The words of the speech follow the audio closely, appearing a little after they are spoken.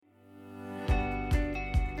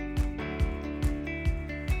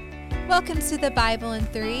Welcome to The Bible in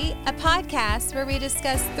 3, a podcast where we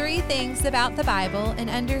discuss 3 things about the Bible in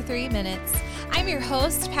under 3 minutes. I'm your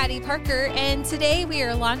host, Patty Parker, and today we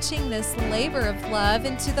are launching this labor of love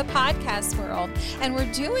into the podcast world, and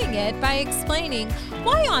we're doing it by explaining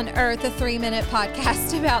why on earth a 3-minute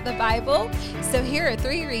podcast about the Bible. So here are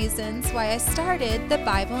 3 reasons why I started the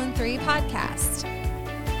Bible in 3 podcast.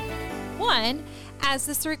 1, as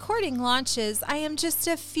this recording launches, I am just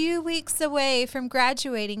a few weeks away from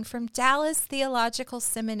graduating from Dallas Theological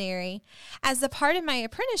Seminary. As a part of my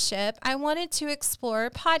apprenticeship, I wanted to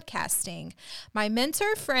explore podcasting. My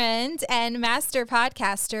mentor friend and master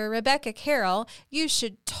podcaster, Rebecca Carroll, you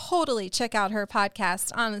should totally check out her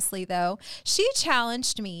podcast, honestly though. She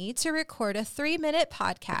challenged me to record a 3-minute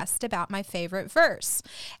podcast about my favorite verse.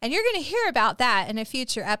 And you're going to hear about that in a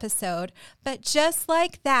future episode. But just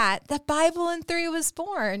like that, the Bible in 3 was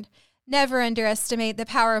born. Never underestimate the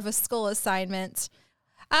power of a school assignment.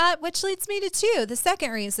 Which leads me to 2, the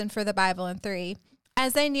second reason for the Bible in 3.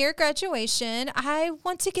 As I near graduation, I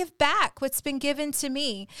want to give back what's been given to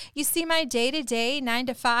me. You see, my day-to-day, 9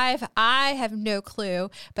 to 5, I have no clue.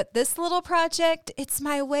 But this little project, it's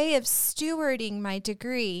my way of stewarding my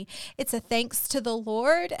degree. It's a thanks to the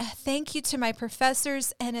Lord, a thank you to my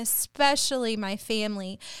professors, and especially my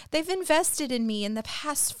family. They've invested in me in the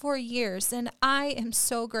past 4 years, and I am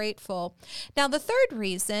so grateful. Now, the third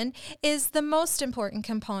reason is the most important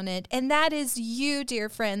component, and that is you, dear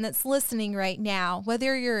friend, that's listening right now.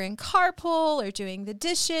 Whether you're in carpool or doing the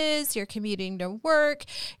dishes, you're commuting to work,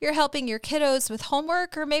 you're helping your kiddos with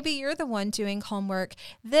homework, or maybe you're the one doing homework,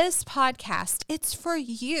 this podcast, it's for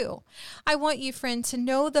you. I want you, friend, to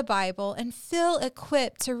know the Bible and feel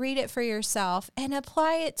equipped to read it for yourself and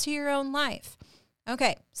apply it to your own life.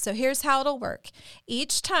 Okay, so here's how it'll work.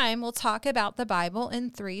 Each time we'll talk about the Bible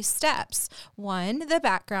in 3 steps. 1, the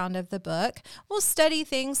background of the book. We'll study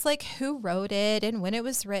things like who wrote it and when it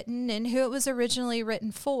was written and who it was originally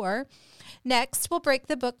written for. Next, we'll break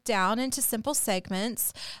the book down into simple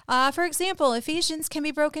segments. For example, Ephesians can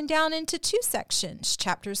be broken down into 2 sections,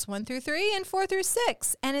 chapters 1 through 3 and 4 through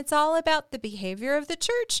 6. And it's all about the behavior of the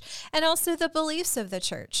church and also the beliefs of the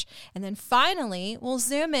church. And then finally, we'll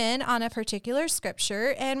zoom in on a particular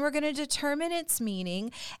scripture and we're going to determine its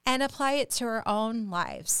meaning and apply it to our own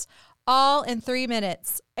lives. All in 3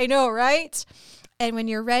 minutes. I know, right? And when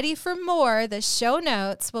you're ready for more, the show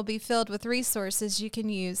notes will be filled with resources you can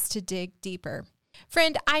use to dig deeper.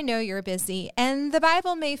 Friend, I know you're busy, and the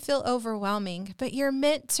Bible may feel overwhelming, but you're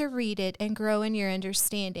meant to read it and grow in your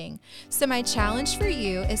understanding. So my challenge for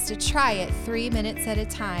you is to try it 3 minutes at a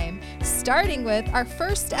time, starting with our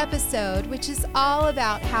first episode, which is all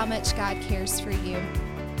about how much God cares for you.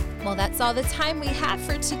 Well, that's all the time we have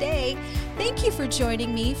for today. Thank you for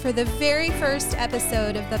joining me for the very first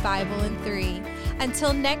episode of the Bible in 3.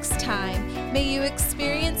 Until next time, may you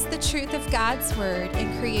experience the truth of God's Word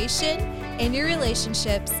in creation, in your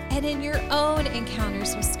relationships, and in your own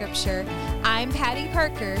encounters with Scripture. I'm Patty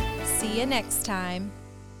Parker. See you next time.